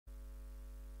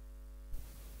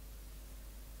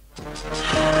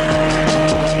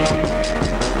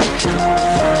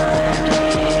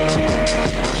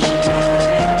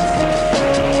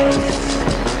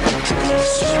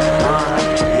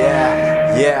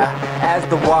As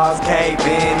the walls cave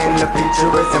in and the future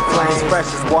is in flames,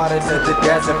 fresh as water to the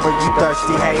desert for you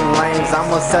thirsty hating lanes. I'm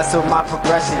obsessed with my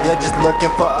progression, you're just looking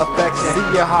for affection.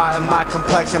 See your heart in my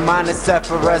complexion, mine is set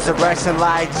for resurrection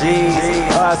like G's.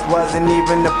 Us wasn't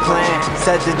even the plan,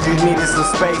 said that you needed some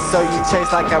space, so you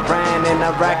chase like I ran. And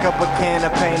I rack up a can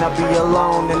of pain, I'll be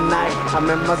alone tonight. I'm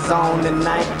in my zone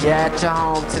tonight, yeah, at your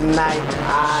home tonight.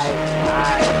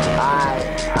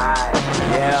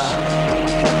 Yeah.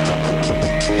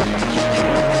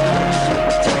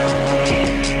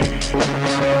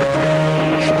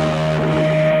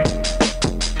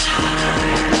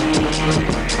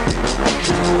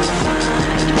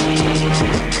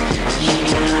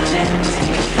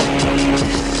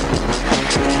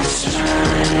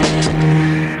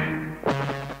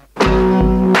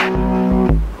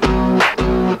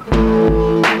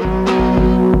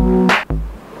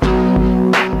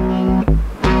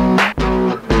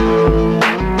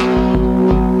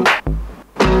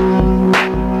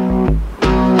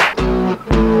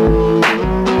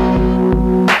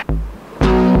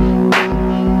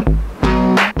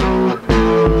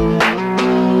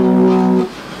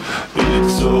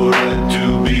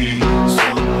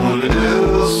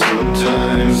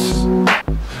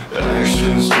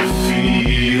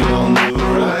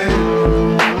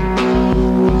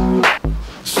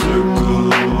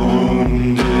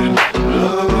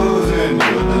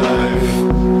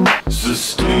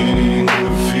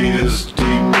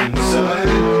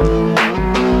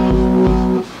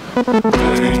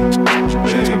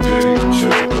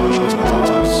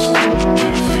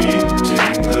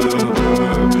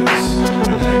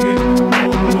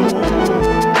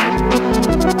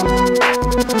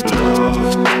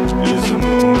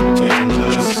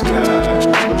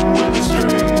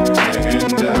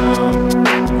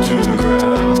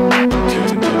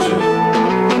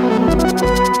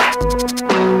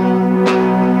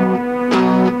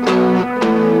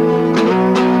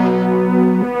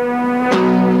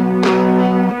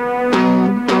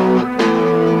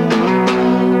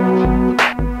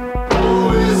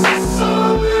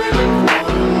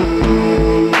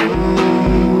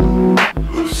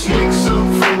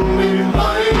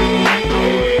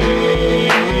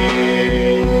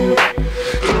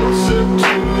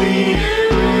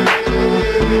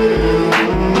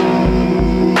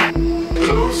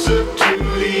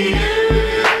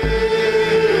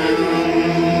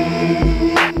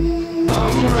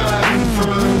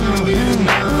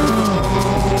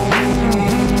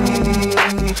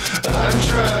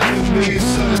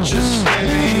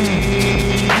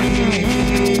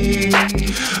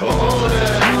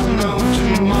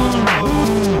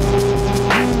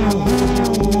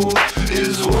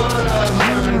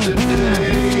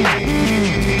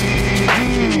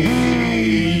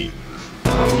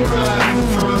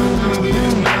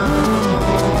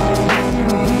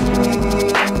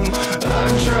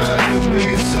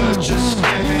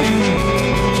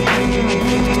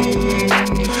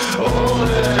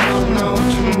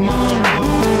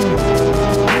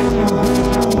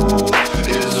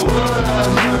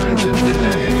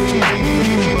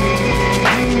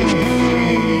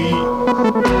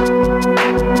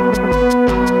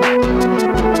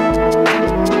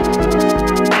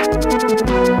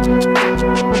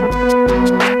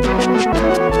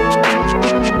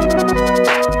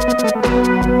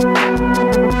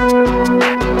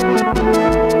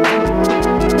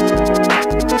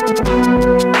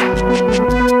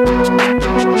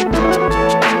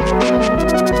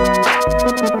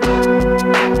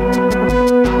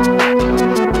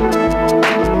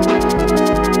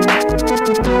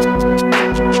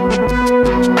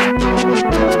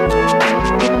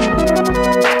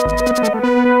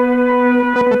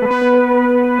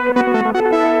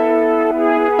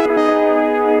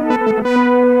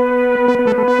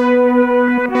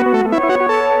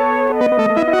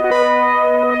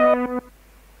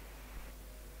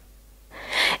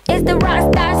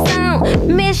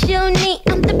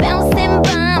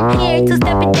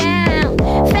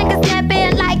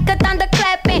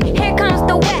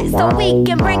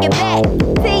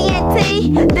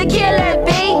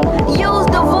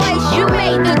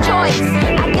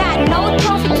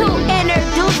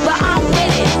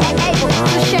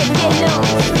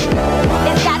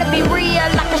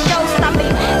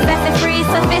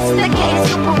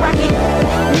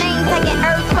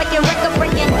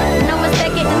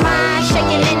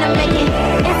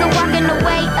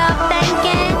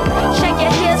 Shake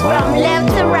your hips from left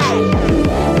to right.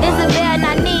 It's a bell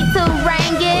I need to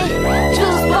ring it.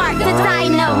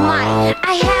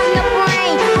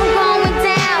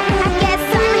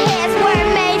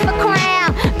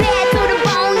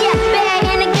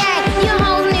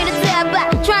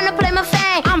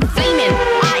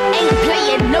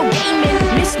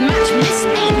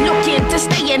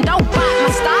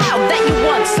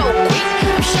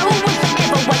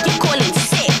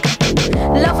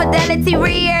 reality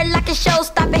real like a show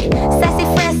stopping. Sassy,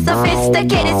 fresh,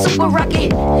 sophisticated, super rockin'.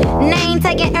 Name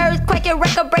taking, earthquake and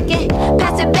record breaking.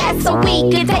 Pass it back so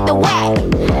we can take the whack.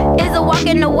 Is a walk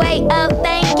in the way of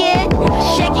thinking.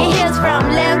 Shake your heels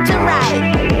from left to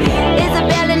right. Is a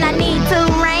bell and I need to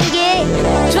ring it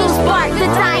to spark the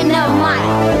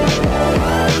dynamite.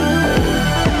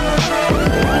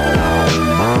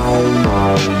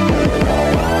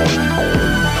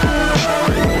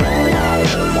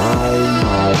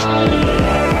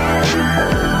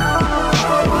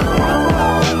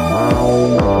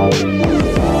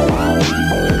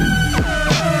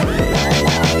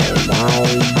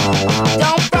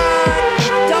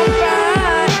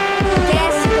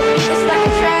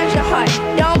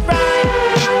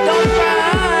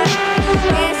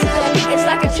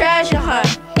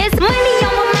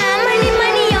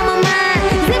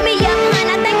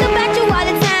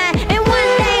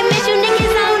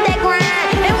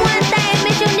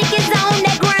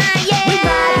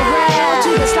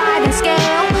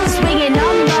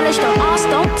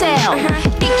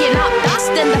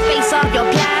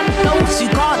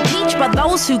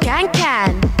 Those who can.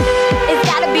 It's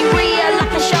gotta be real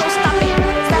like a show stopping.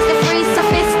 Sassy, free,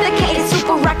 sophisticated,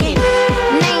 super rockin'.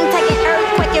 Name taking,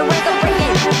 earthquake and record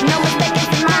breaking. No mistaken,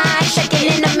 mind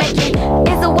shaking in the making.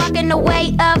 It's a walk in the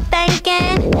way of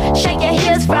thinking. Shake your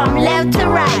heels from left to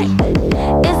right.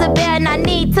 It's a bell and I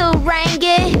need to ring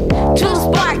it to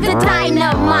spark the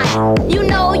dynamite. You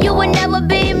know you will never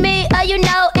be me, or you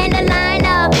know in the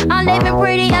lineup I'm living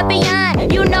pretty up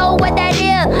beyond. You know what that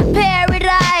is,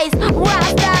 paradise.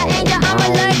 Rasta angel, I'm a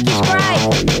lucky strike.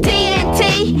 TNT,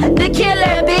 the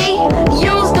killer bee.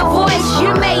 Use the voice,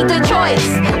 you made the choice.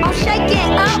 I'm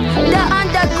shaking up the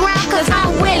underground, cause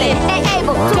I'm willing and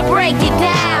able to break it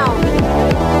down.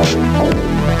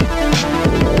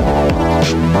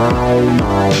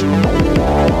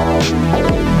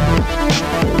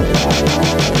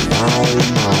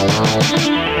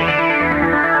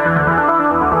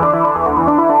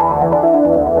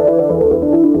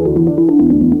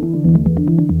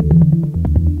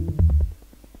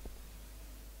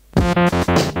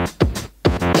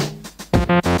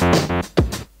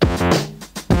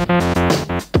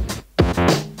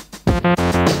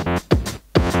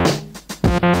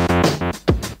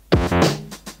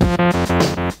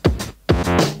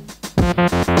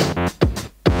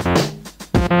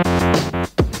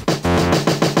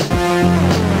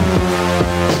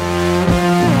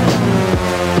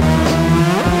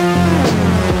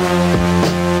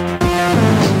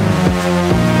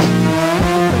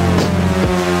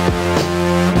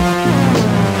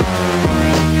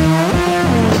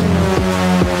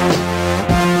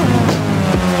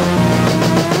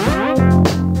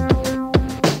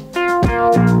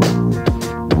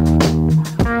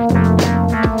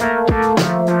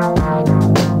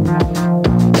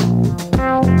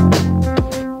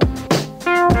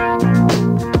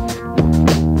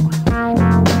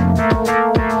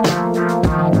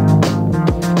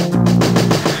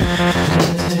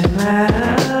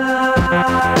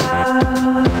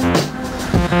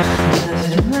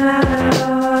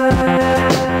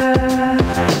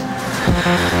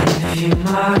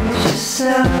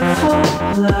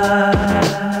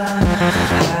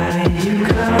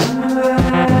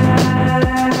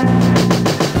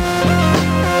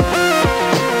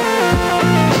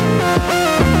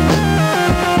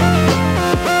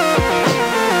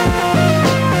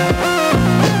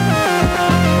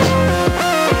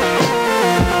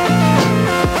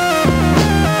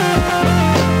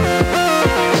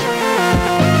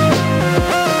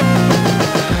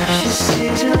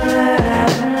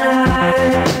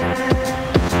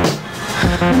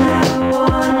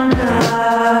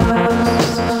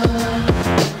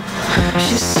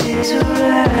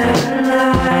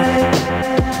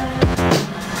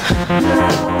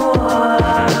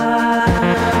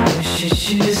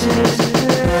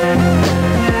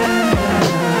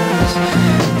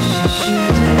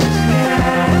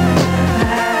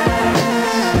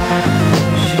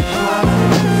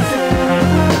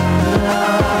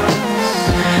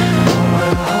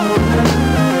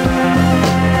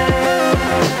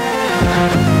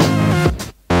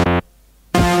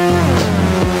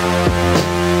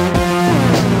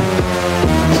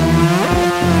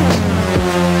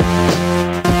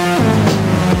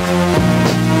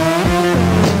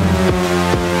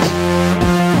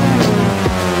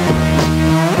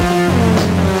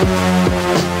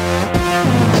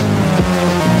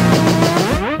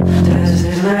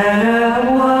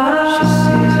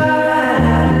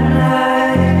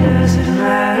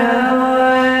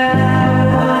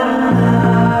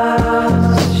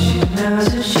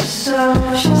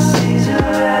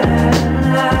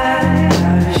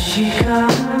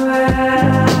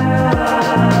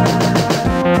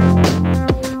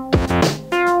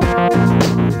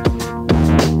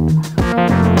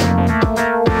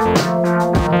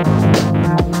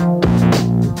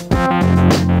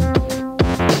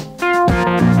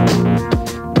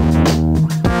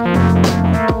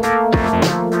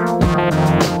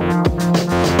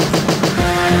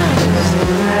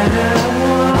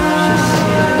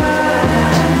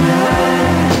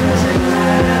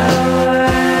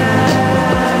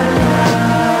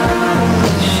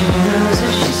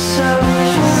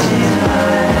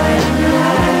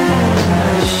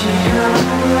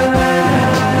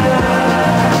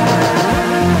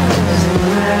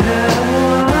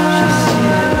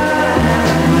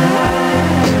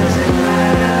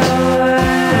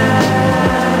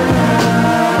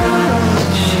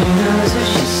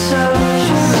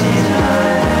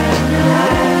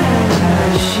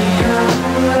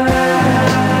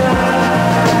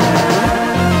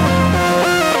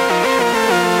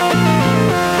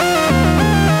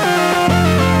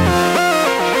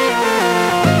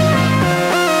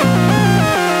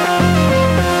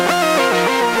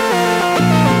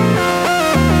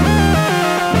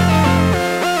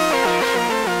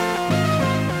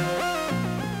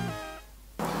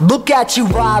 Look at you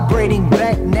vibrating,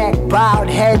 bent neck, bowed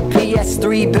head,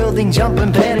 PS3 building,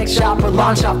 jumping, panic shopper,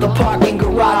 launch off the parking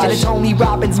garage. And it's Tony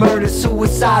Robbins murder,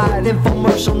 suicide with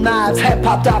infomercial knives. Head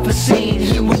popped off a scene,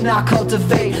 he would not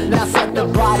cultivate. Now set the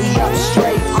body up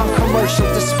straight on commercial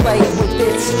display with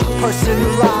its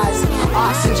personalized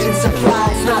oxygen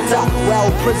supplies. Not that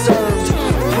well preserved,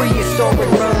 prehistoric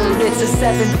bird. It's a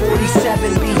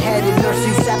 747 beheaded,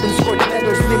 nursing 7 scorched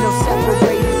feathers, minnows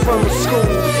separated from a school.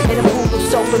 In a pool of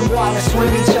soap and water,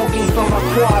 swimming, choking from a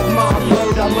quad. Mom,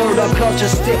 murder, culture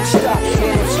stick stuck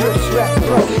in its strips, rep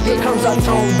throat. Here comes our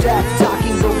tone deaf,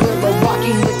 talking gorilla,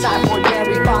 walking with typhoid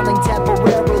Mary, falling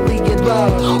temporarily in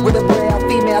love with a braille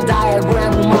female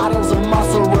diagram who models a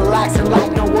muscle, relaxing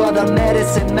like no other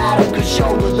medicine matter. Could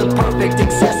shoulder the perfect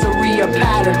accessory, a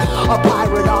pattern. A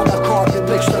pirate on the carpet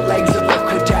licks the legs of a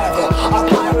cadaver. A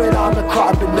pirate on the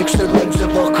carpet licks the legs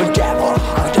of a cadaver.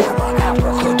 Cadaver,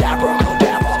 abracadabra,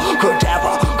 cadaver,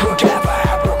 cadaver, cadaver,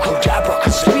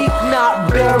 abracadabra. Speak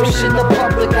not bearish in the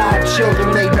public eye.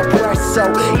 Children they depress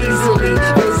so easily,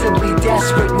 visibly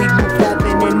desperate. We move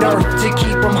heaven and earth to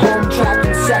keep them home trapped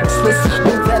and sexless.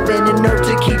 Move heaven and earth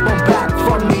to keep them back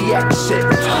from the exit.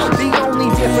 The only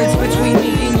difference between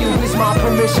me and you is my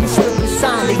permission slip is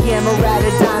signed. A yammer at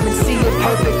a diamond, see it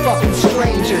perfect fucking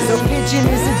strangers. A pigeon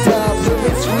is a dove, with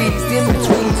it squeezed in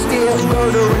between steel,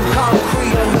 murder and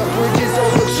concrete. Under bridges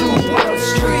over 2 world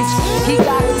streets. He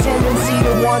got a tendency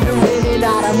to wander in and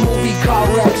out of movie car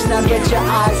wrecks. Now get your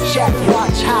eyes checked,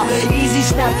 watch how easy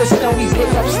snap the snowy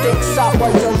pickup sticks off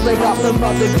while don't lay off the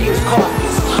mother deer's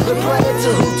carcass. The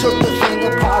predator who took the thing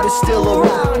apart is still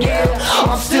around. Yeah,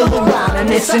 I'm still around, and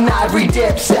it's an ivory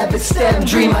dip, 7 stem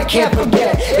dream I can't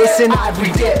forget. It's an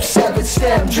ivory dip, 7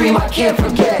 stem dream I can't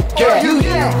forget. Yeah, you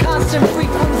get constant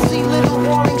frequency, little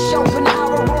warning,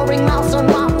 Schopenhauer, roaring mouse on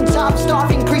mountaintop,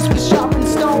 starving priest with sharpened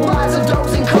stone, lies of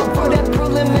dozing comfort and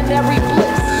preliminary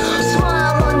bliss.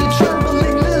 Smile on your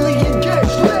trembling lily and get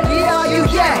lit. Yeah, you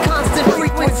get constant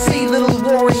frequency, little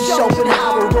warning,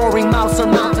 Schopenhauer, roaring mouse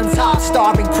on mountaintop,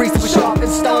 starving priest with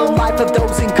sharpened stone, life of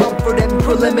dozing comfort and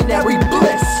preliminary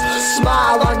bliss.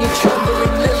 Smile on your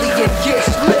trembling lily and get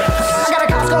lit. I got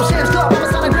a Costco Sam's Club, I'm a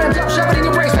sonogram dope, shove it in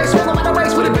your brace, face, swallow my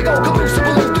race with a big old caboose to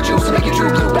pollute the juice and make you true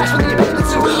blue, bash from the abandoned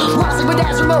zoo. Lost with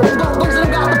ass remote, both lungs in the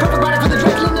mouth, the perfect rider for the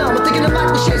Dracula numb. I'm thinking of Mike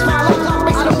with shades, smile on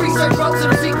race, on a research roads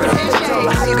and a secret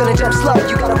handshake. How you gonna jump slow?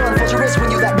 You gotta run, fold your wrist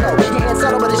when you let go. Your hands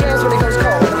settle, but his hands when it goes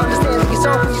cold. And understand that you're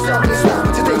soft when you're soft, you're slow.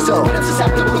 What you think so? When I'm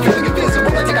susceptible, feeling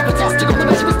invisible, I take out fantastical, the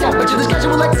message with step, but you're this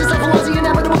casual exercise for once, the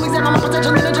inevitable exam on my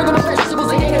potential in a jungle of vegetables,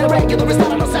 they hang in a regular, it's not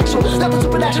sexual, nothing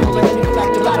supernatural, and any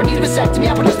collective ladder need a vasectomy,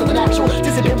 I produce nothing actual,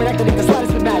 disappear, acting the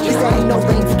slightest bit magic. There ain't no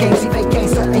lane for gazy, fake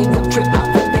gangster, ain't no trip out,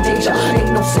 fantasia,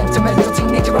 ain't no sentimental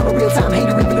teenager, I'm a real-time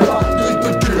hater, even at all. Sneak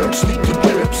the dip, sneak the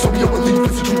dip, so your belief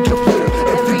is a true to flip.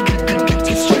 Every get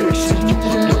this shit, sneak the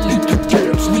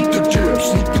dip, sneak the dip,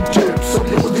 sneak the dip, so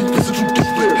your belief is a true to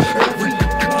flip. Every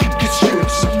get this shit,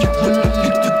 sneak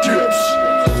the dips.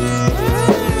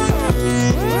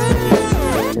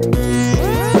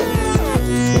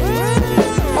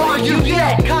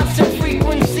 Constant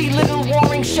frequency, little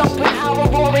warring, Schopenhauer,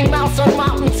 roaring mouse on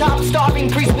mountaintop, starving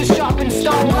priest with sharpened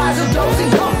stone, lies of dozing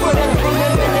comfort and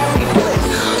preliminary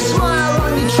bliss. Smile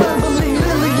on your trembling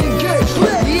lily and get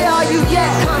lit. Yeah, you get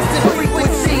constant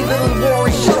frequency, little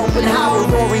warring, Schopenhauer,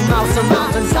 roaring mouse on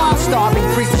mountaintop, starving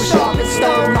priest with sharpened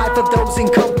stone, life of dozing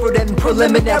comfort and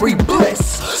preliminary bliss.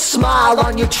 Smile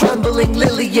on your trembling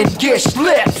lily and gish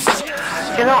lips.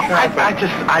 You know, I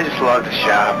just love the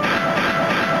shop.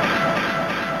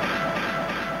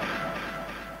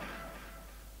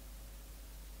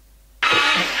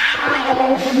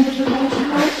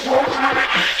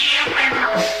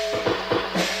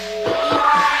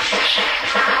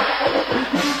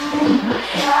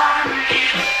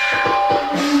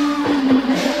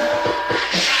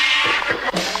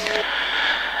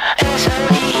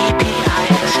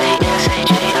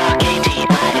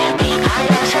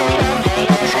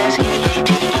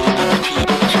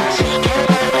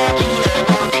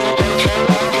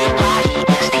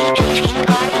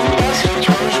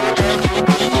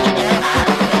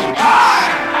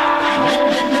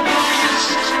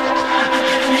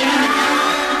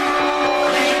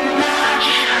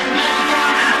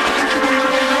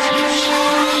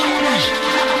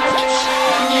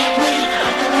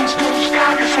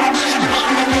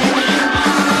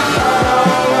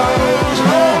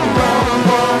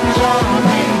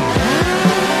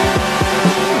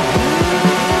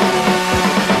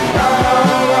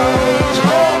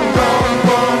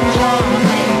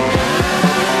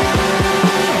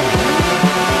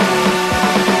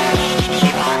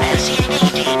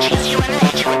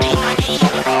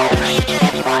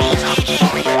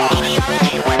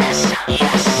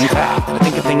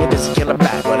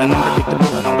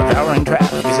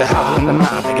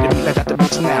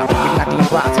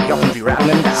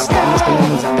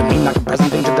 the mean, like a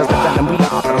present danger does the venom. We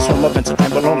are, but I swim up into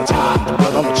tremble on the time. The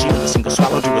blood on the shield, a single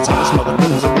swallow to its own. Smell the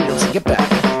winds are real, so get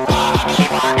back.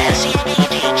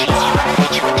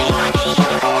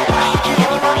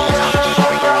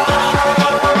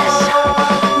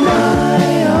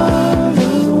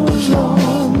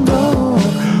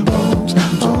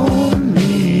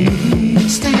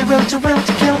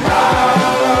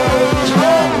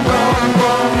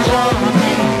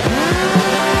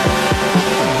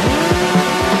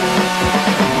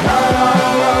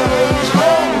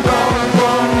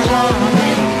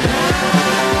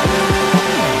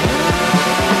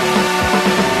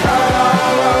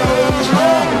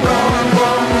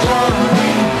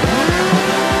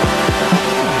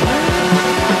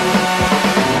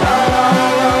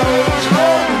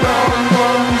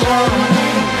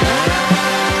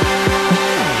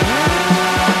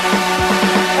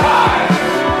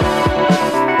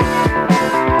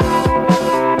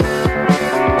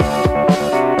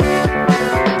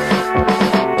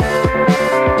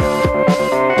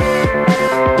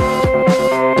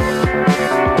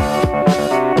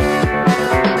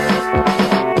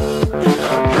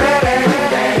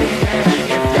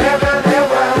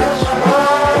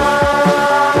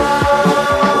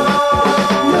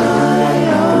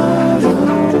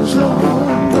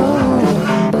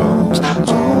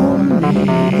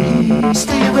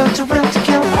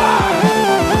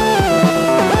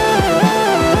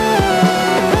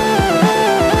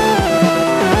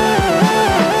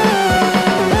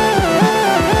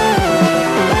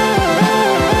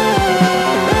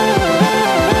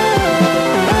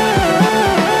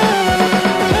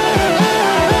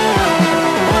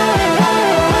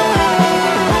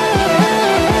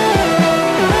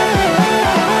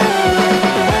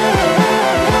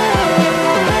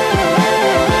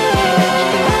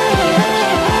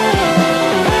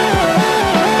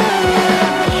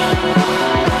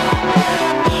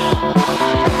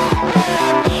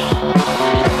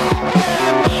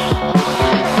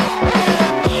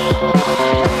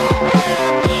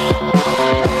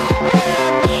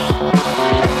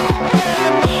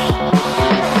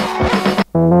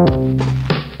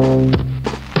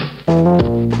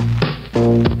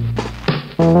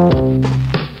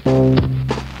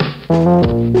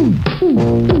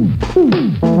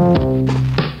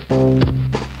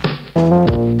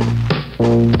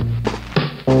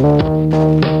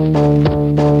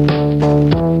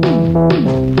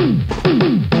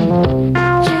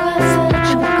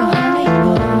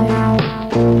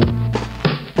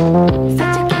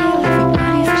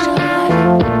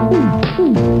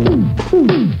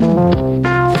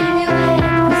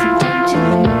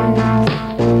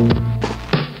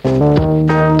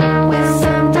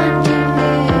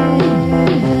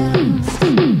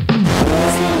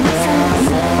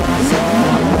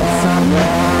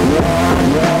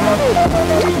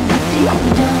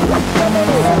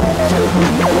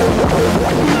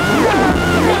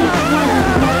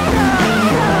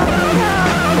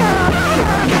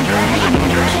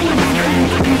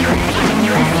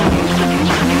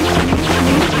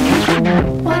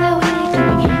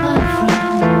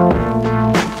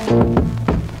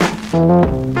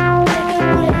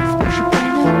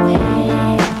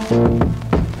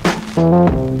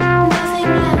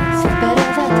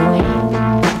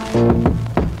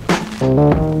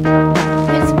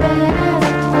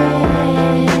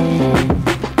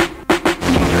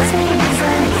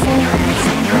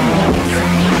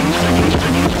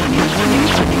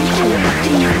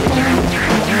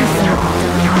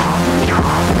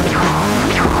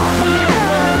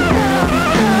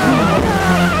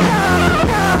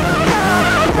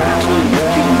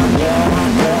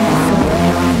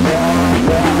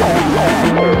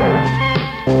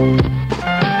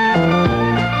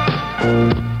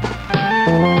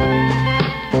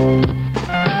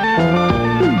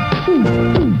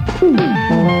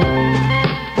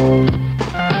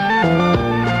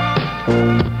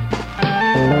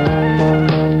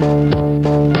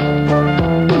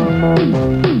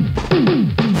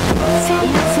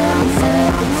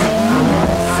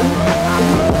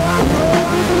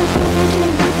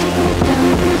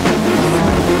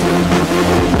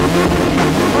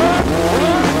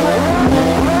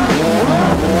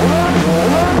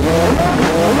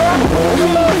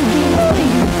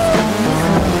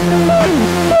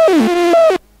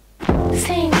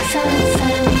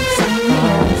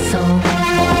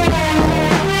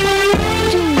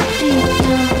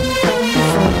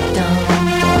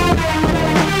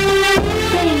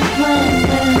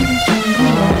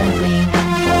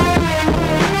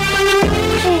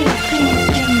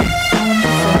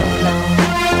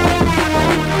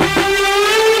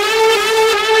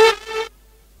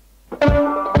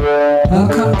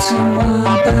 Welcome to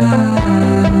my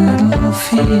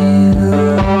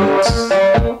battlefields.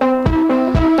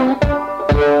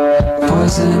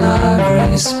 Poison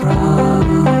ivory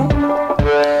sprung.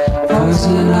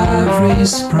 Poison ivory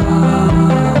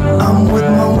sprung. I'm with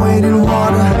my weight in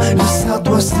water, just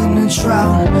southwest in the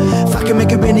drought. If I can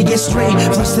make it rain to get straight,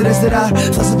 flush the rest it out,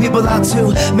 flush the people out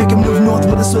too. Make 'em move north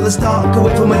where the soil is dark,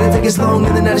 away from where the day is long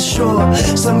and the night is short.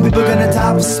 Some people gonna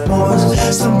die for spores,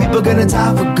 some people gonna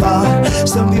die for God.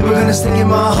 Some people gonna stick in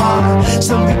my heart,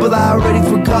 some people I already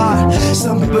forgot.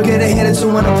 Some people get handed to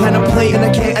on a planet plate and I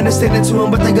can't understand it to them,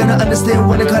 but they're gonna understand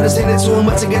when I condescend it to them.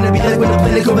 What's it gonna be like when the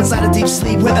planet go inside a deep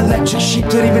sleep, where electric sheep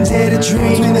don't even dare to dream.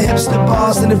 Between the hipster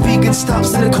bars and the vegan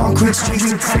stops in the concrete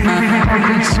streets.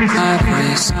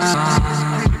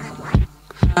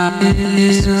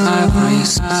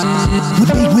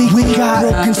 We got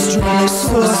broken strings,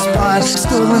 sore spine,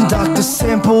 stolen doctor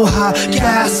sample high,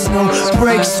 gas, no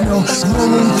brakes, no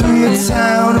rolling through your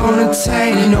town on a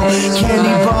tank, no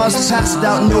candy bars passed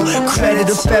out, no credit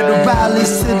or federal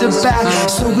rallies to the back,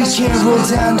 so we can't roll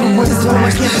down the window. I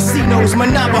can't casinos, my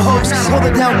Navajos, hold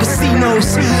it down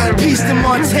casinos. Peace to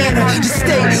Montana, just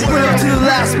stay real to the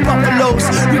last buffaloes.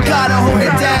 We gotta hold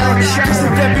it down, cause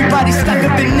if everybody stuck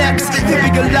up their necks,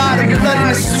 there'd be a lot of blood in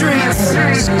the streets.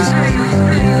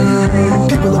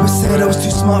 People always said I was too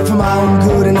smart for my own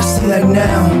good, and I see that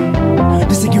now.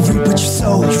 They say you reap what you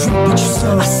sow, you reap what you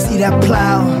sow. I see that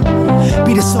plow.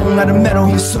 Beat a song out of metal,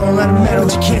 beat a song out of metal.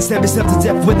 But you can't stab yourself to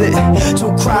death with it.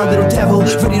 Don't cry, little devil,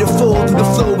 ready to fall through the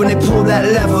floor when they pull that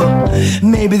lever.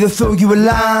 Maybe they'll throw you a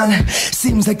line,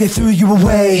 seems like they threw you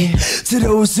away. To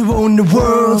those who own the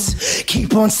world,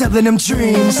 keep on selling them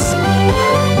dreams.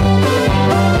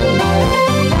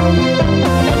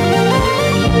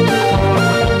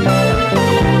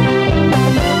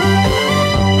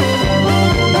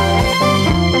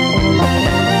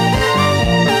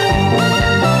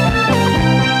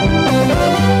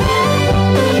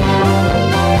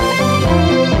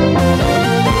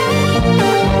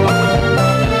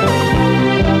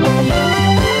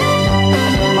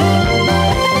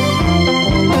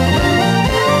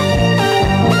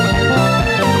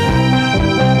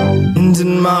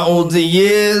 In my older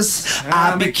years,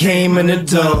 I became an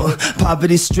adult.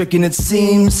 Poverty stricken it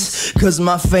seems, cause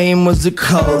my fame was a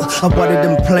cult. I watered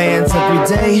them plants every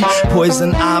day,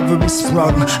 poison ivory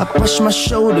sprung. I brushed my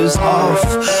shoulders off,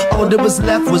 all that was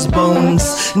left was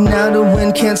bones. Now the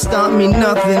wind can't stop me,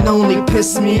 nothing, only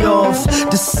piss me off.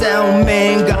 The sound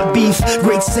man got beef,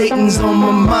 great Satan's on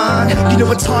my mind. You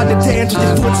know it's hard to dance with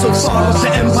your foot so far off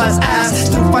the empire's ass.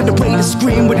 Still find a way to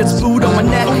scream with its boot on my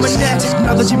neck.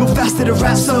 Technology move faster to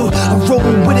rap, so I roll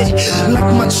with it.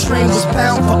 Like my train was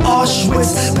bound for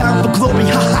Auschwitz, bound for glory,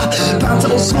 haha, bound to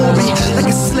old glory. Like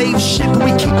a slave ship, but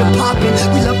we keep it popping.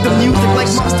 We love the music like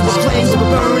monster we're playing, so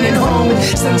we're burning home.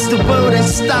 Since the world ain't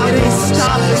stopped, it ain't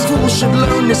stopped. Fools should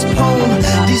learn this poem.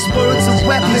 These words are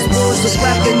weapons,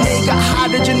 and they got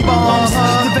hydrogen bombs. The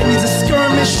venue's a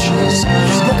skirmish.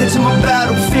 Welcome to my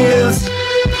battlefields.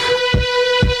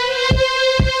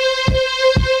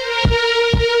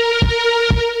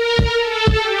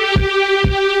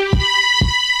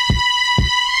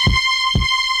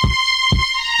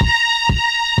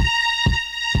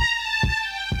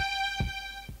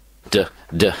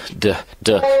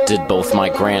 Did both my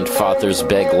grandfathers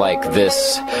beg like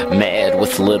this? Mad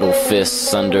with little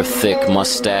fists under thick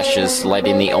mustaches,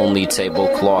 lighting the only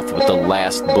tablecloth with the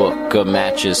last book of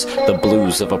matches. The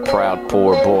blues of a proud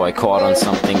poor boy caught on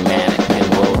something manic and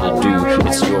well to do.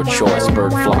 It's your choice,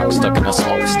 bird flock stuck in a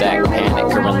smokestack,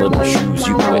 panic, or in little shoes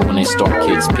you quit when they start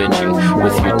kids pitching.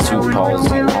 With your two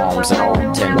palsy palms and all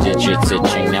 10 digits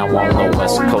itching. Now on the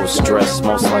west coast, dressed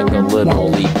most like a little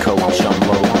league coach. I'm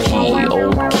low key,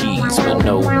 old keys, but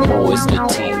no boys to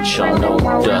teach. I'm no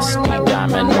dusty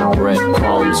diamond, no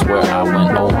breadcrumbs. Where I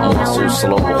went, old muscle,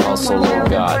 slow hustle. Oh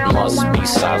God, must be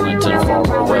silent and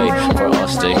far away for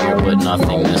us to hear, but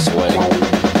nothing this way.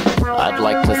 I'd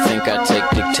like to think I take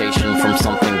dictation from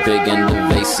something big and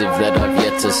invasive that I've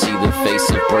yet to see the face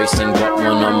of bracing. But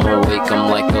when I'm awake, I'm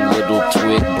like a little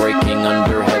twig breaking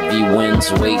under heavy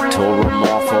winds. Weight tore them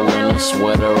awful in a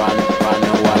sweater. I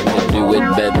know I could do it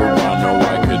better. I know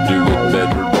I could do it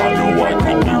better. I know I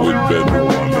could do it better. I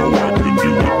know I could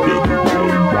do it better.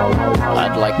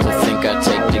 I'd like to think I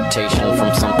take dictation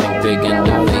from something big and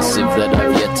invasive that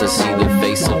I've yet to see the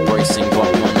face of bracing.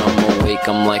 But when I'm awake,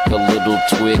 I'm like a little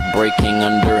twig breaking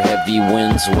under heavy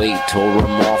winds. Weight tore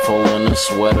them awful in a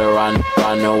sweater. I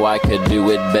know I could do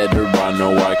it better. I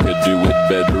know I could do it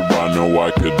better. I know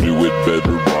I could do it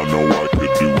better. I know I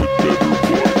could do it better.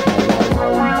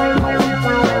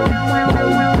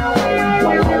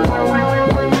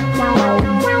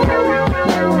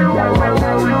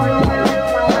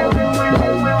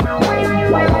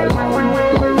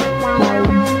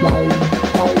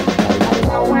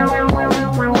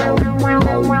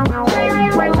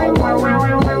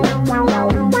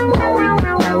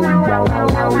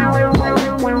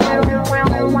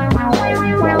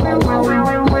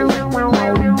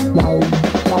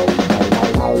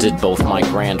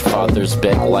 grandfathers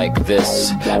beg like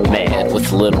this. Mad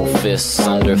with little fists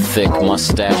under thick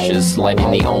mustaches,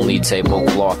 lighting the only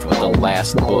tablecloth with the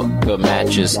last book of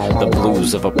matches. The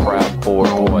blues of a proud poor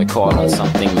boy caught on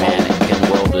something manic and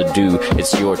well-to-do.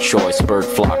 It's your choice. Bird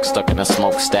flock stuck in a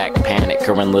smokestack, panic,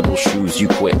 or in little shoes you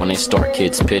quit when they start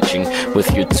kids pitching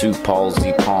with your 2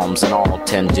 palsy palms and all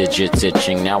 10 digits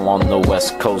itching. Now on the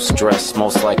west coast, dressed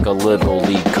most like a little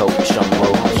league coach. I'm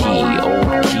low-key,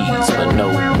 old keys, but no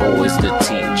boys to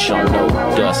teach. I'm no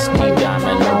dusty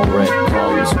diamond, no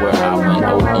breadcrumbs. We're howling,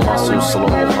 old muscle, slow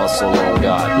hustle. Oh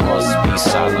God, must be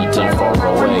silent and far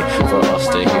away for us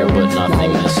to hear, but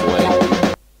nothing this way.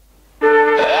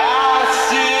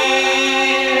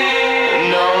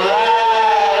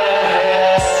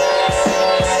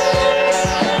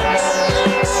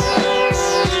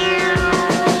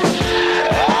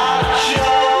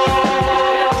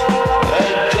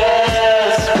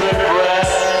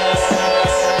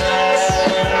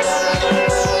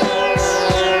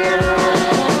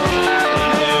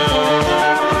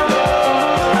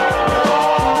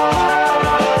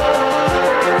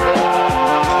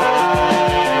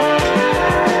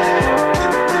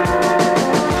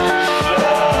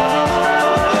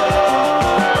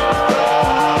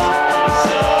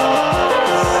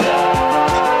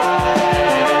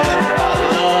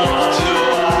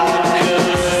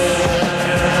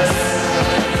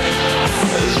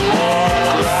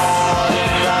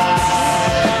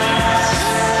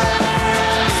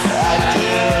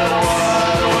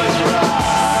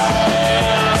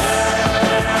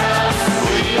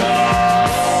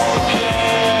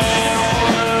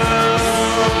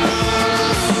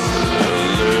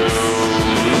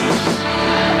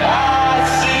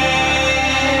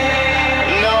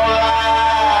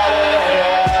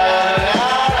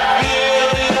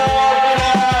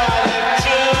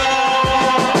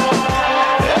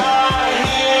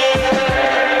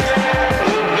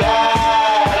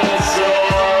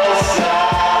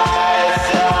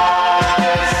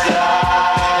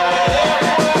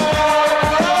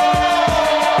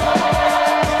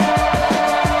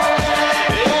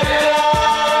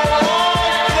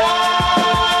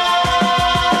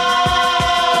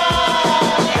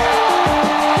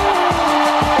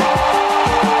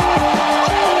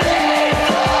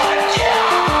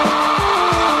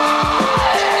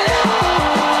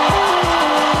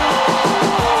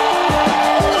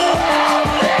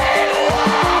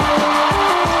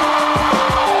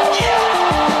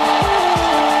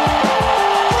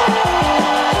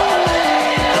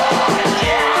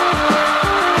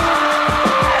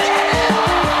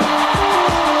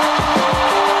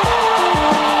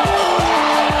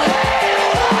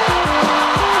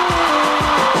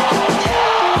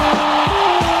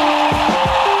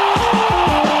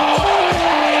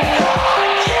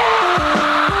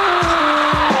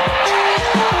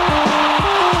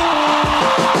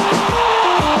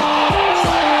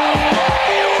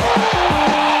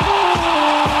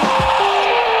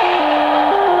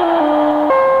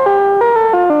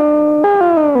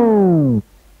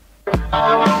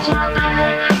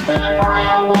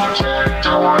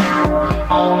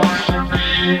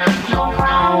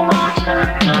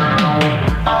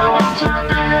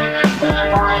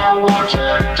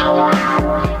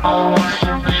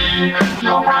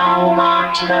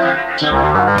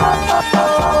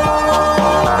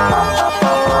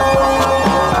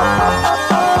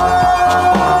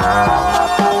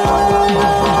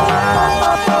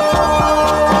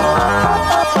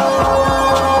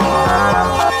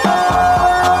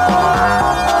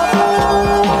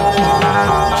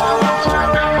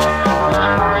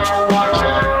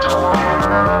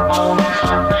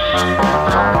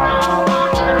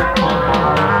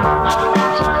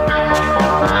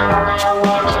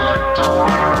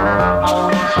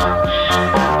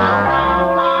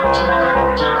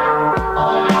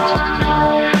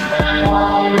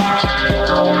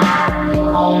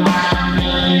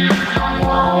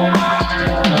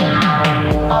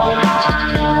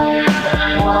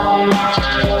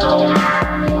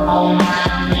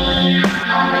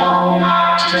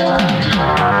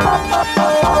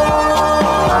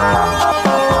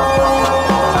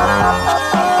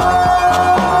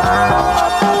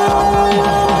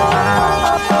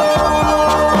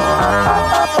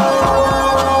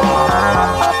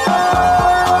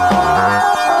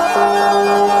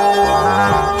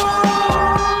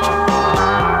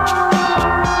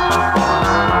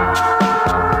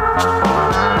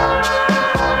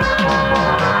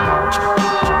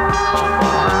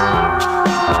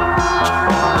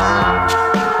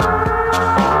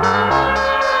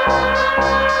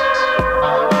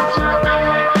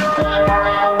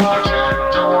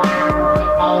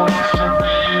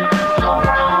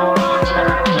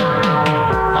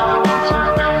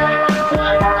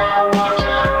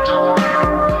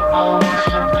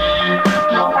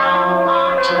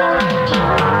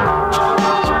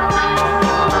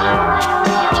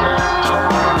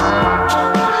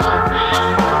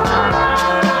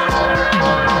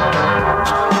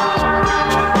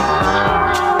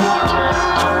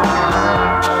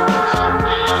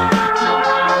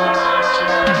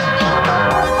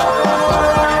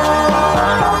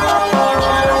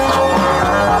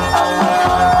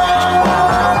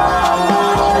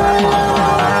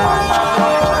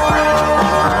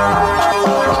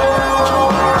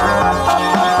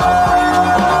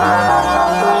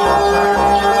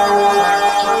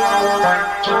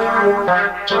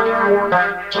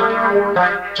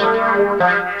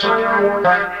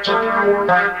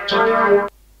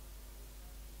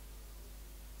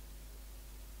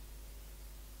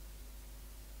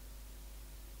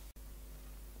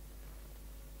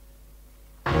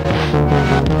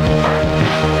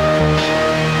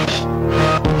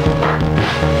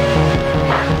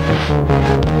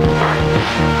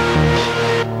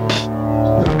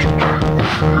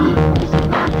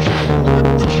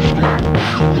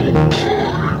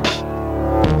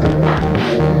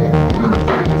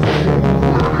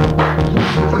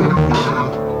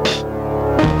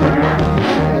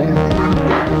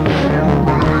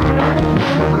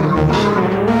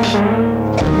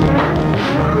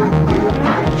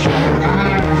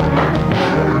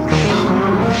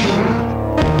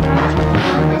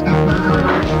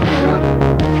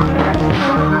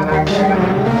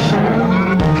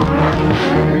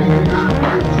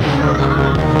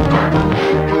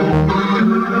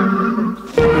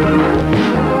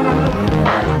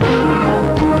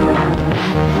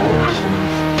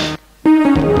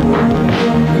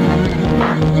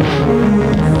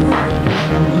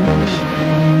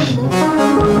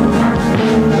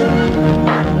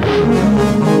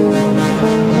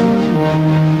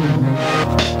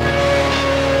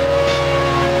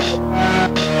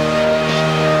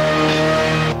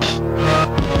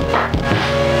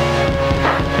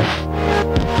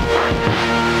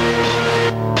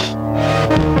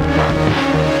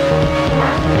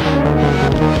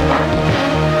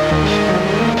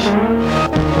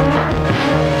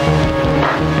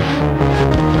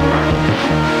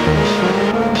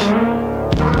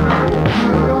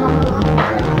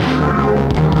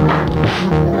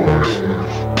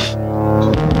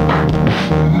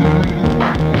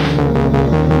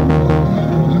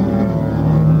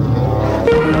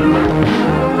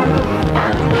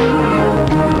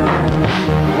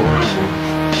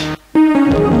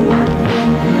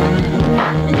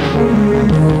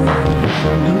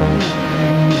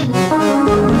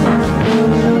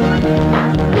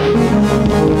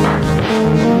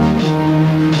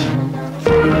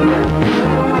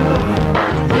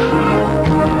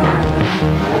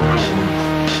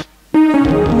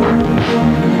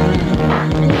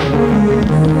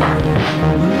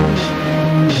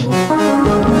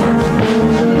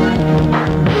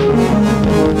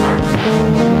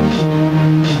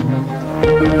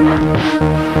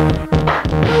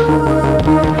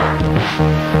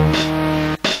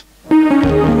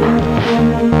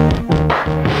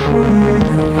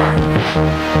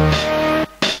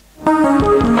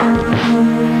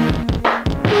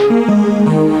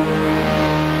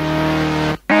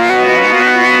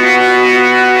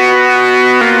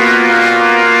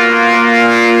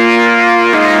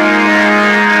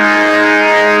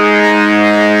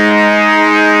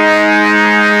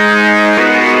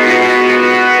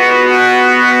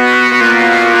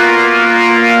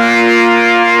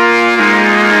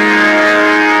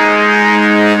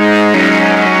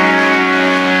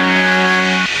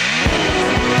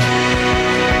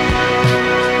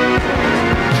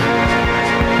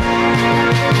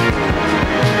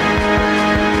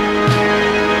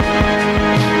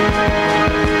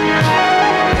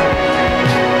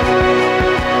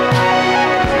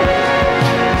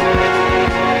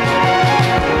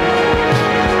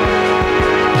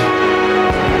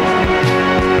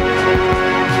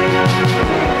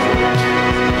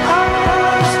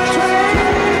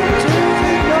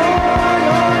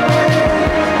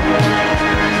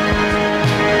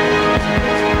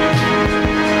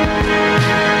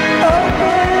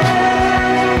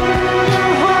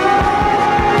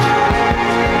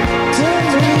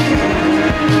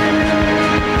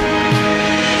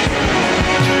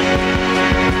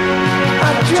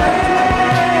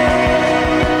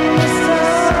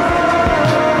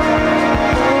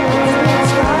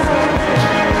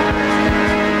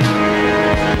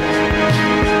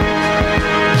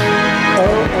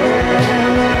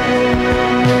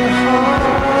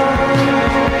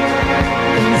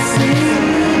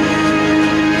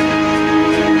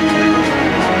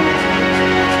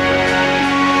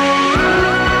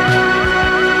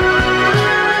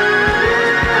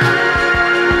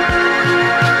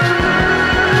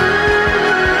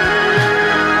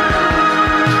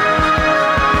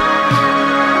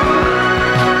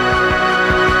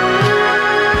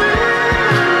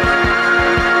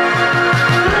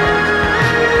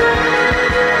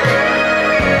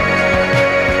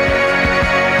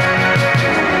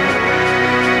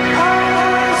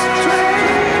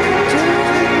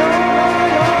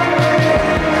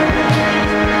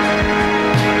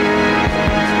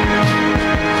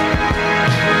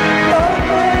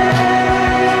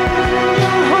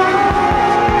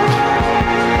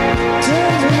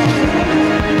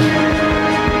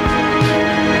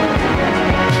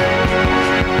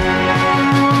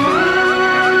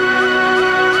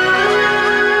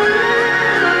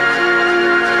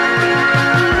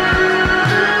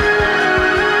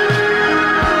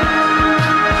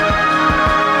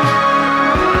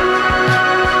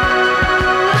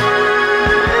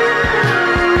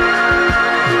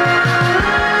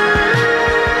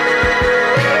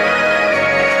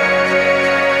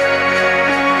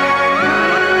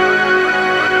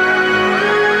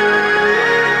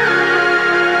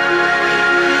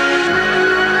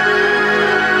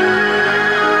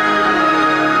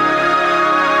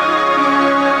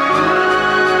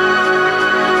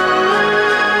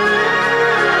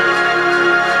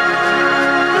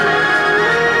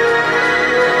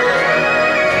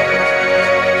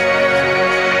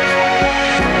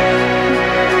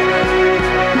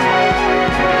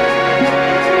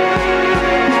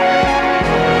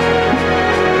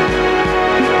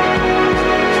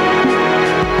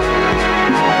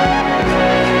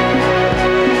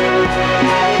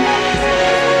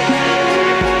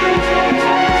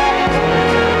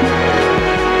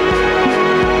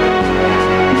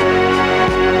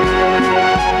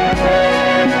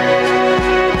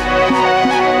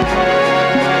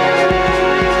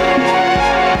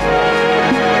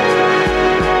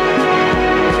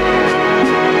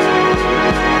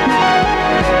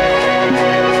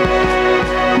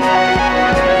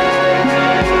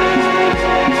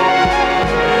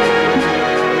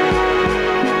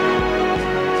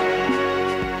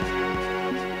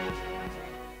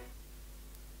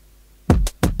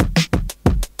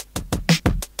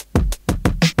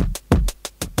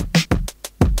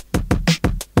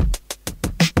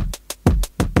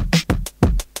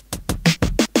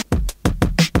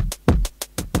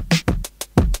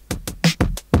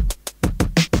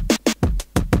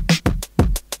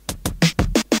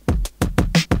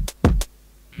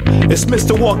 It's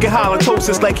Mr. Walking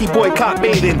halitosis like he boycott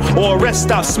bathing, or a rest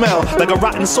stop smell like a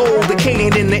rotten soul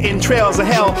decaying in the entrails of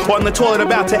hell, or on the toilet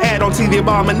about to add onto the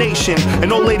abomination.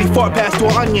 An old lady fart past to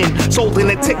an onion, sold in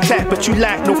a Tic Tac, but you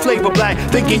lack no flavor black,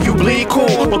 thinking you bleed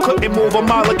cool, but couldn't move a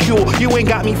molecule. You ain't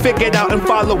got me figured out and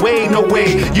fall away, no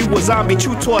way. You a zombie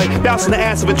chew toy, bouncing the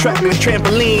ass of a track like a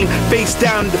trampoline, face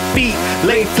down to feet,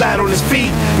 laid flat on his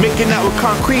feet, making out with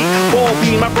concrete. Ball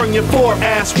beam, I bring you for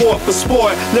ass war for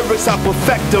sport. Lyrics I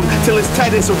perfect them till it's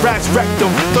tight as a rat's rectum.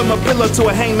 From a pillow to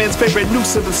a hangman's favorite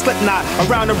noose of the slip knot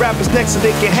around the rapper's neck so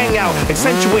they can hang out.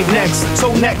 Accentuate next,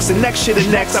 so next and next shit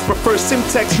and next. I prefer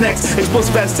Simtex next,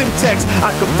 explosive as Simtex.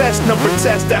 I confess, number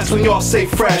test, that's when y'all say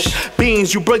fresh.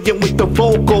 Beans, you brilliant with the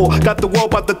vocal, got the world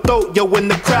by the throat, yo, when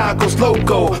the crowd goes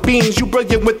loco. Beans, you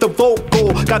brilliant with the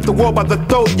vocal, got the world by the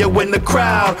throat, yo, when the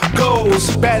crowd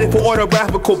goes. Batted for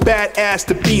autographical badass,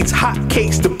 the beats, hot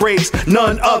cakes, the breaks,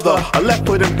 none other. I left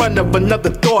put in front of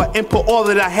another thought and put all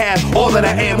that I have, all that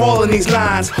I am, all in these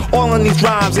lines, all in these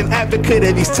rhymes, an advocate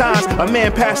of these times. A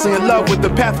man passing in love with the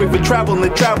pathway for travel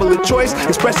and travel of choice.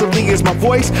 Expressively is my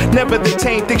voice, never the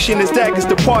tame diction as daggers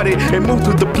departed and moved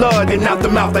through the blood and out the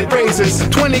mouth like razors.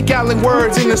 20-gallon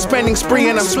words in a spending spree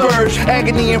and I'm splurged.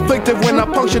 Agony inflicted when I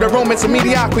puncture the romance of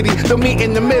mediocrity. They'll meet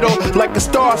in the middle like a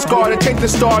star scar to take the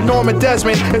star. Norma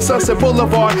Desmond and Sunset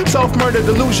Boulevard, self-murder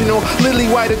delusional, lily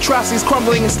white atrocities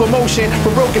crumbling in slow motion.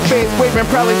 Broken faith waving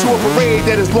proudly to a parade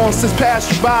that has long since passed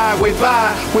you by. Wave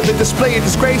by with a display of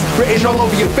disgrace written all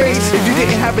over your face. If you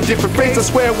didn't have a different face, I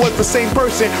swear it was the same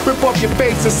person. Rip off your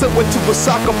face and slip into a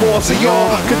soccer ball so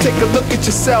y'all could take a look at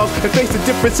yourselves and face the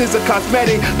differences of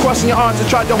cosmetic. Crossing your arms and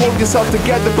try to hold yourself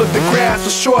together, but the grass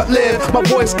was short-lived. My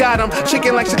voice got him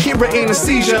shaking like Shakira in a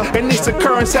seizure, and this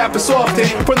occurrence happens often.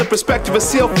 From the perspective of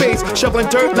sealed face, shoveling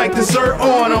dirt like dessert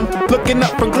on them, looking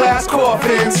up from glass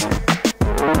coffins.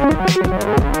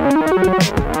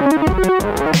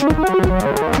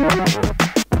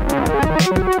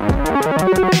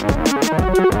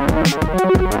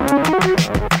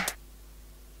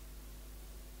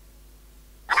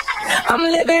 I'm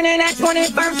living in that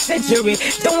 21st century,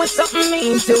 doing something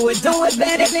mean to it, do it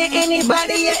better than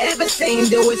anybody you ever seen.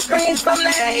 Do it, screams from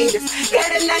the haters, got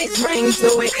a nice ring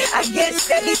to it. I guess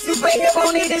every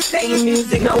superhero need the same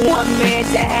music. No one man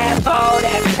to have all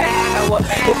that power.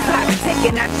 The clock's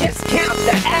ticking, I just count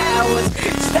the hours.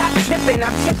 Stop tripping,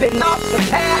 I'm tripping off the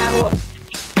power.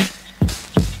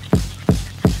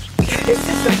 The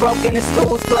system broken, the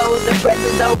school's closed, the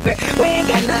prison's open. We ain't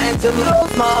got nothing to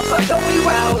lose, motherfucker, we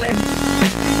rollin'.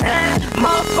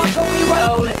 Motherfucker, we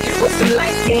rollin' with some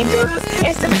light-skinned girls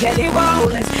and some Kelly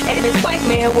Rollins. And this white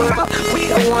man world, we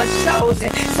the ones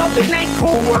chosen. So good night,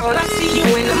 cool world, I see you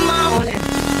in the morning.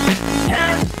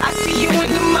 I see you in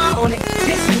the morning.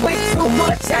 This is way too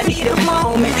much, I need a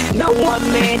moment. No one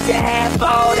man to have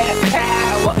all that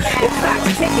power. The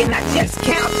clock's ticking, I just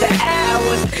count the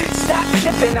hours. Stop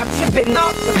tripping, I'm tripping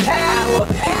off the power.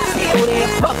 Till then,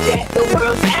 fuck that, the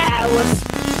world's ours.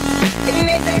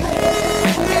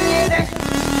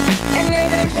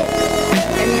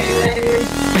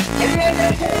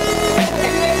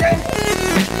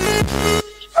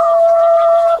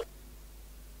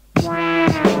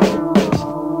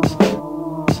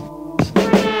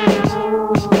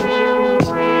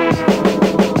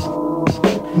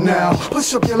 Now,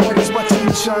 push up your lighters, my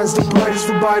team shines the brightest.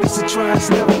 The brightest of triumphs,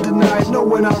 never denied. Know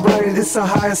when I write it, it's a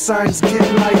higher science. Get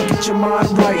light, get your mind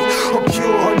right. A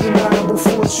pure, undeniable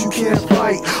force you can't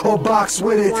fight or box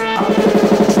with it. I bet it,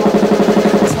 drop it,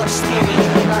 touch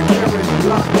it, not carry,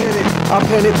 lock in it. I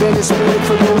pen it, bend it, spin it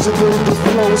for those that build the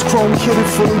flows. Chrome kitted,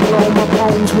 fully blown, my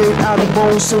bones made out of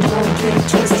bones, so don't get it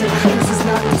twisted. This is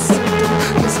not the symptom,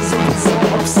 this is a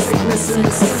result of sickness in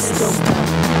the system.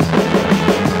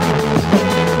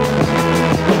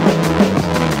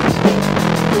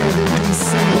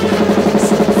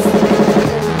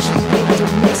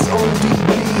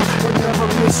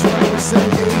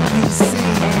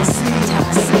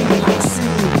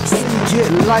 Get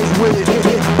light with it, get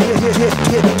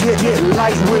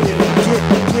light with it,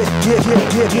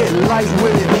 get light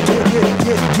with it, get light with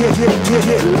it,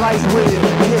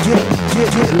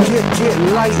 get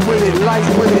light with it, light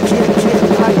with it, get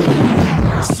light with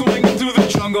it. Swinging through the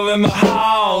jungle in the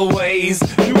hallways,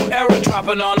 new era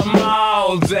dropping on them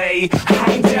all day.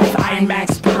 High def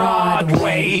IMAX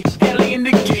Broadway, alien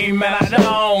the game and I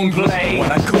don't play.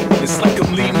 When I go, it's like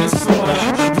I'm leaving the soda.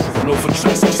 Rolling over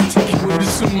tracks, just take you into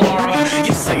tomorrow.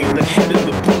 You say the head of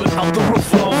the bullet out the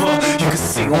roof over. You can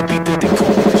see on beat that they call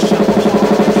me the shop of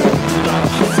horror. Put out a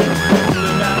hustle,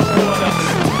 pulling out of water.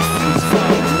 Things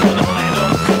flying, wanna land on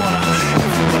the corner.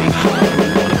 Everybody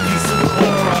hollering, want a piece of the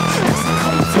aura. Cause I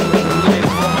come to the light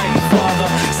of Almighty Father.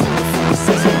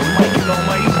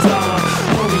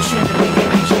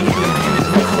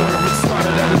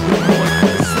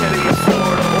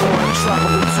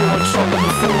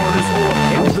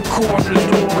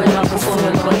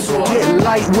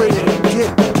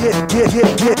 Get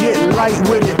light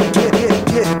with it.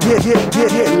 Get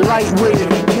light with it.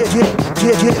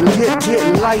 Get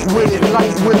light with it.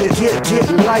 Light with it. Get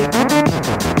light.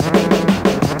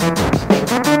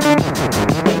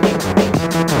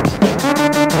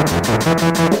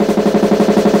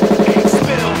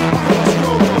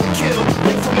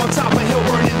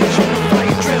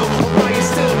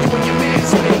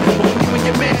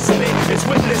 It's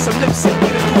witness, I'm lip sync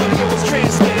with it, the audio was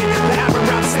transmitted. The Aaron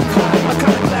Ross and Clyde, I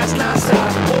cut the glass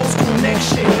non-stop. Old school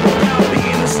next shit, now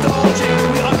being nostalgic.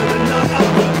 We under the none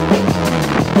other.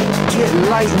 Get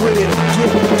light with it.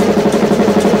 Get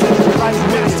light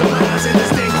with it. Masterminds in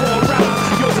this thing called rap.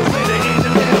 Yours is litter in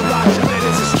the mailbox, your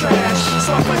letters is trash.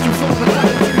 So I let you flow with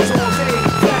latitudes all day.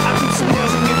 Flat, I do some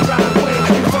nails in your driveway.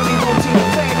 You funny, no team to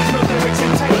play. No lyrics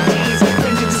and tight jeans.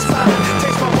 Vengeance is fine.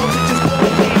 Takes my voltage is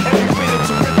boldly. Every bit of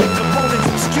terrific opponents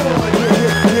obscured.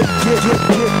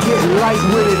 Get light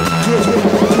with it. Get.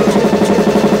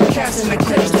 Casting the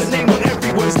clips, the name on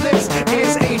everyone's lips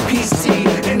is APC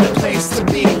in the place to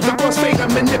be. The crossfader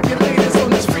manipulators on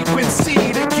this frequency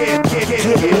to get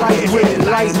light with it.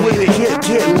 Light with it.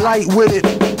 Get light with it.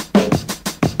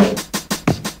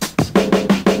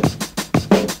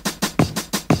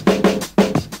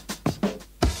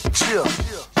 Chill.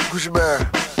 Gucci Man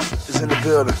is in the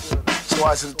building.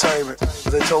 Twice Entertainment.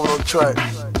 They told me on the track.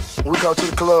 When we come to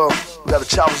the club, we got the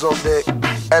choppers on deck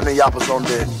and the yappers on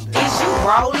deck. Is you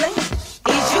rolling?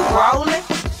 Is you rolling?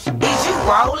 Is you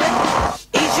rolling?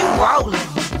 Is you rolling?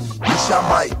 Bitch, I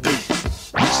might be.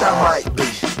 Bitch, I might be.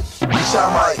 Bitch, I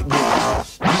might be.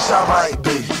 Bitch, I might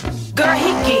be. Girl, he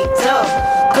geeked up.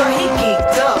 Girl, he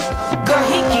geeked up. Girl,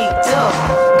 he geeked up.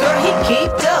 Girl, he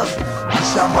geeked up.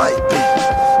 Bitch, I might be.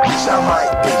 Bitch, I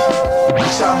might be.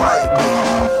 Bitch, I might be.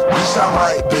 Bitch, I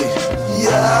might be.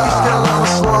 Yeah, still on the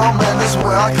slum, man, that's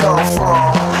where I come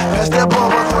from. Pass that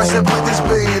bubble thresh and put this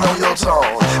bean on your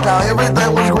tongue. Now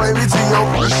everything was gravy till your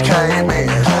push came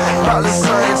in. About the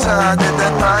same time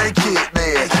that thing kicked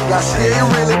in. Now she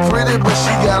ain't really pretty, but she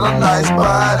got a nice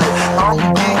body. I'm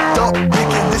geeked up,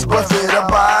 thinking this buffet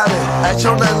about it. Ain't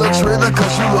your name look Trina,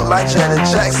 cause you look like Janet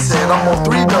Jackson. I'm on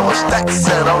 3 double stacks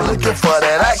and I'm looking for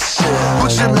that action.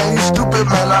 Gucci man, you stupid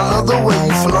man, I love the way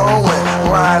you flowing.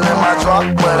 Riding in my drop,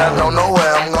 but I don't know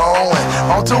where I'm going.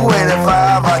 On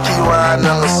 285, I keep riding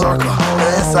in the circle. The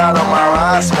inside of my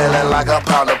ride smelling like a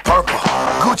pound of purple.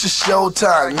 Gucci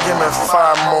showtime, give me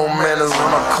 5 more minutes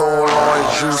on a cold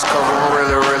orange juice, cause I'm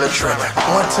really tripping.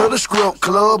 Went to the script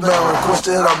club and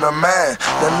requested I'm the man.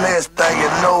 The next thing you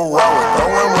know, I was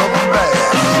throwing rubber bands.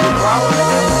 Is you rolling?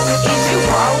 Is you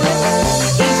rolling?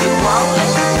 Is you rolling?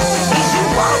 Is you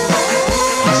rolling?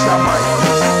 Bitch, I might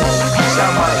be. Bitch, I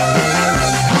might be.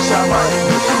 Bitch, I might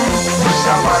be. Bitch,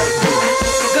 I might be.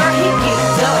 Girl, he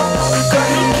geeked up. Girl,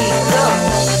 he geeked up.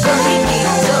 Girl, he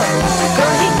geeked up.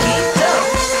 Girl, he geeked up.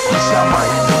 Bitch, I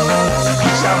might be.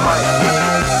 Bitch, I might be.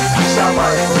 Bitch, I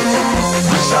might be.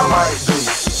 Bitch, I might be.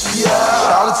 Yeah.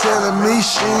 Shawty telling me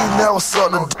she ain't never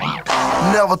sucked a dick,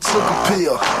 never took a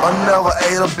pill, or never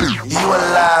ate a beat. You a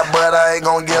lie, but I ain't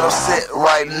gon' get upset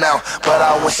right now. But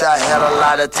I wish I had a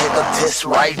lie to take a test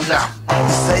right now. You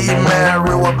say you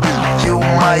married with me, you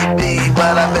might be,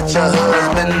 but I bet your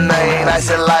husband ain't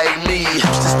nice and like me. Used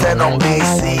to stand on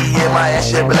BC in my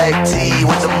ashy black tee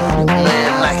with them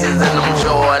man Nikes and them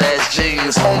Jordan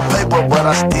jeans. On paper, but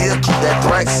I still keep that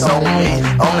Thrax on me.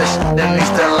 On this shit that needs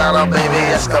to line up, baby,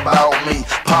 ask about me.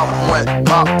 Pop 1,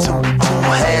 pop 2, 2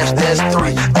 halves, that's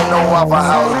 3. Ain't no Waffle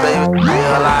House, baby,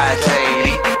 real I can't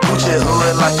eat. Gucci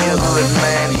hood like your hood,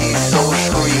 man, he's so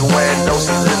street. Wearing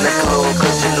doses in the club,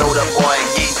 cause you know the boy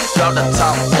geek. Drop the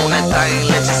top on that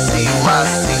thing, let you see my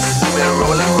seats. We been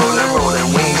rolling,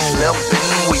 we ain't slept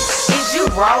in weeks. Is you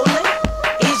rolling?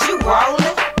 Is you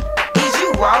rolling? Is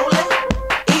you rolling?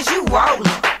 Is you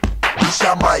rolling? Bitch,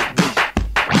 I might be.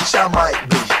 Bitch, I might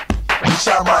be. Bitch,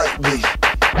 I might be.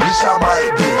 Bitch, I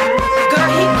might be. Girl,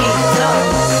 he geeked up.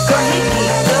 Girl, he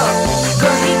geeked up.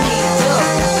 Girl, he geeked up.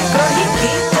 Girl, he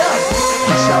geeked up.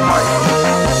 Bitch, I might be.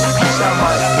 Bitch, I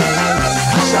might be.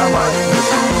 Bitch, I might be.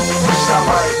 Bitch, I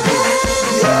might be.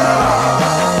 Yeah.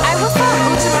 Hey, what's up,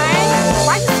 Gucci man?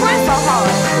 Why you sweat so hard?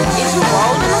 Is you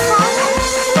rolling or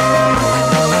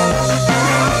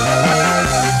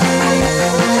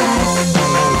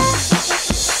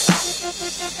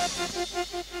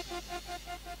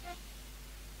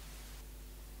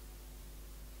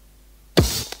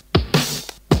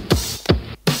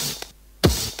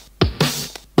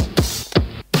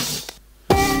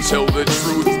Tell the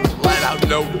truth, flat out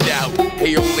no doubt.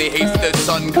 He only hates the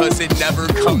sun cause it never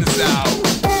comes out.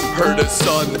 Heard a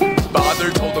son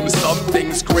bother. Told him some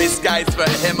things, gray skies for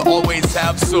him always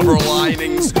have silver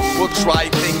linings. We'll try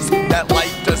things that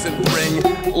life doesn't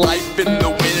bring. Life in the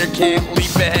winter can't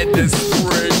leap ahead to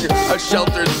spring. A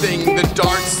sheltered thing, the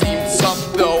dark seems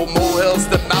tough though. Molehills,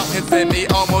 the mountains, and he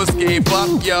almost gave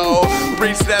up, yo.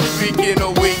 Reached that peak in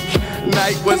a week.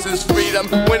 Night was his freedom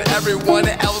when everyone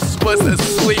else was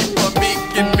asleep. A meek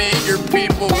and meager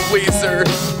people pleaser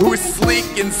who's sleek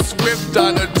and swift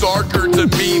on a darker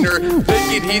demeanor,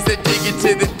 thinking he's addicted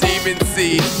to the demon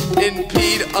seed.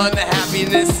 Impede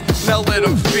unhappiness, now let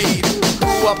him feed.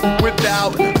 Grew up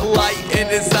without light in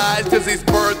his eyes, cause he's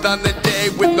birthed on the day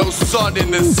with no sun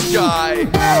in the sky.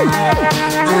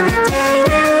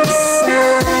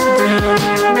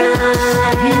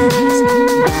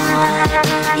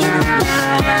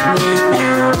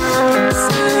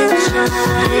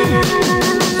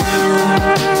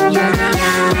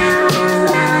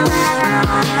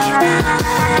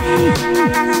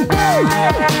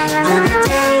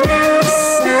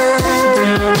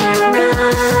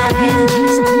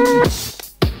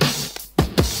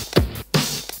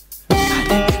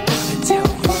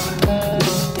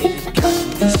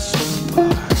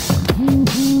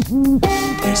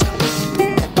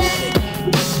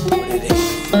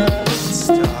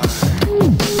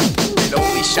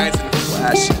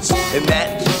 And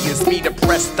that key is me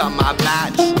depressed on my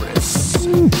mattress.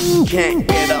 Can't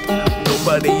get up,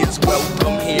 nobody is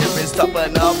welcome here. It's up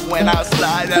and up when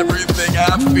outside everything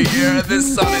I fear.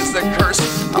 This sun is a curse,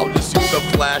 I'll just use a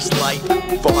flashlight.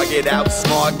 Fog it out,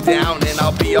 smog down, and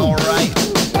I'll be alright.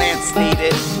 Plants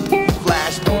needed,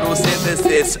 flash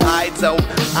photosynthesis. I don't,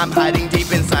 I'm hiding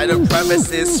deep inside of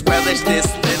crevices. Relish this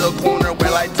little corner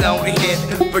where I don't hit.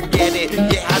 Forget it,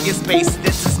 you have your space,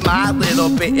 this is my little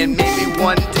bit. And maybe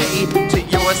one day, to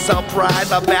your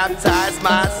surprise, I'll baptize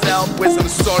myself with some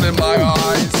sun in my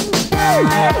eyes.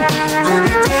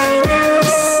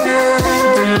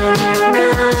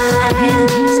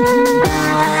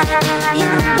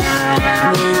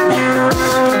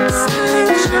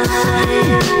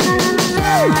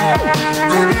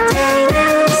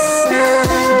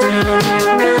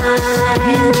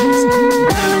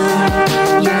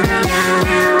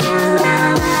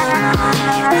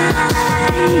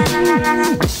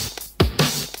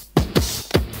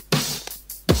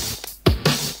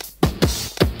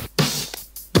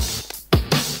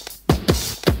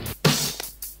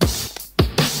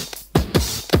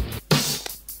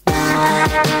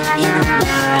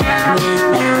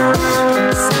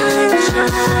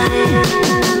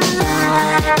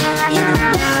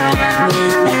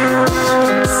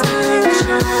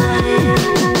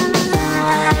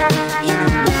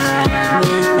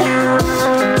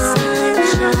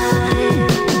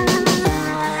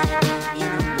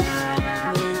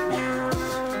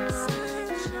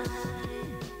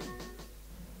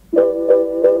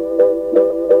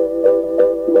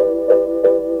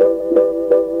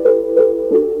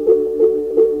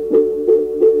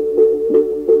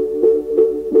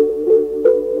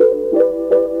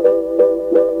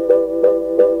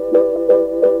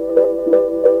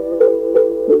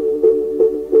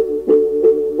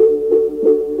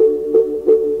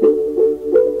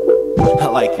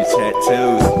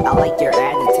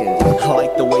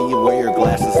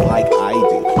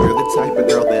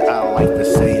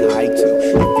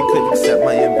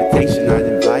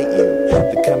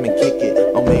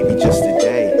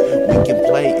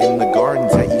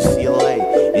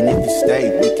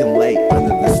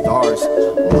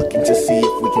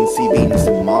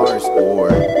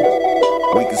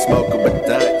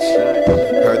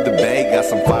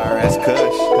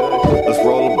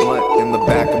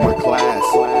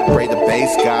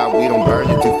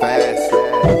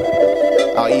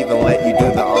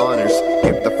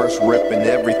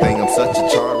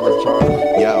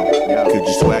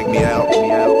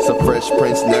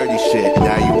 Prince nerdy shit,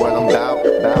 now you want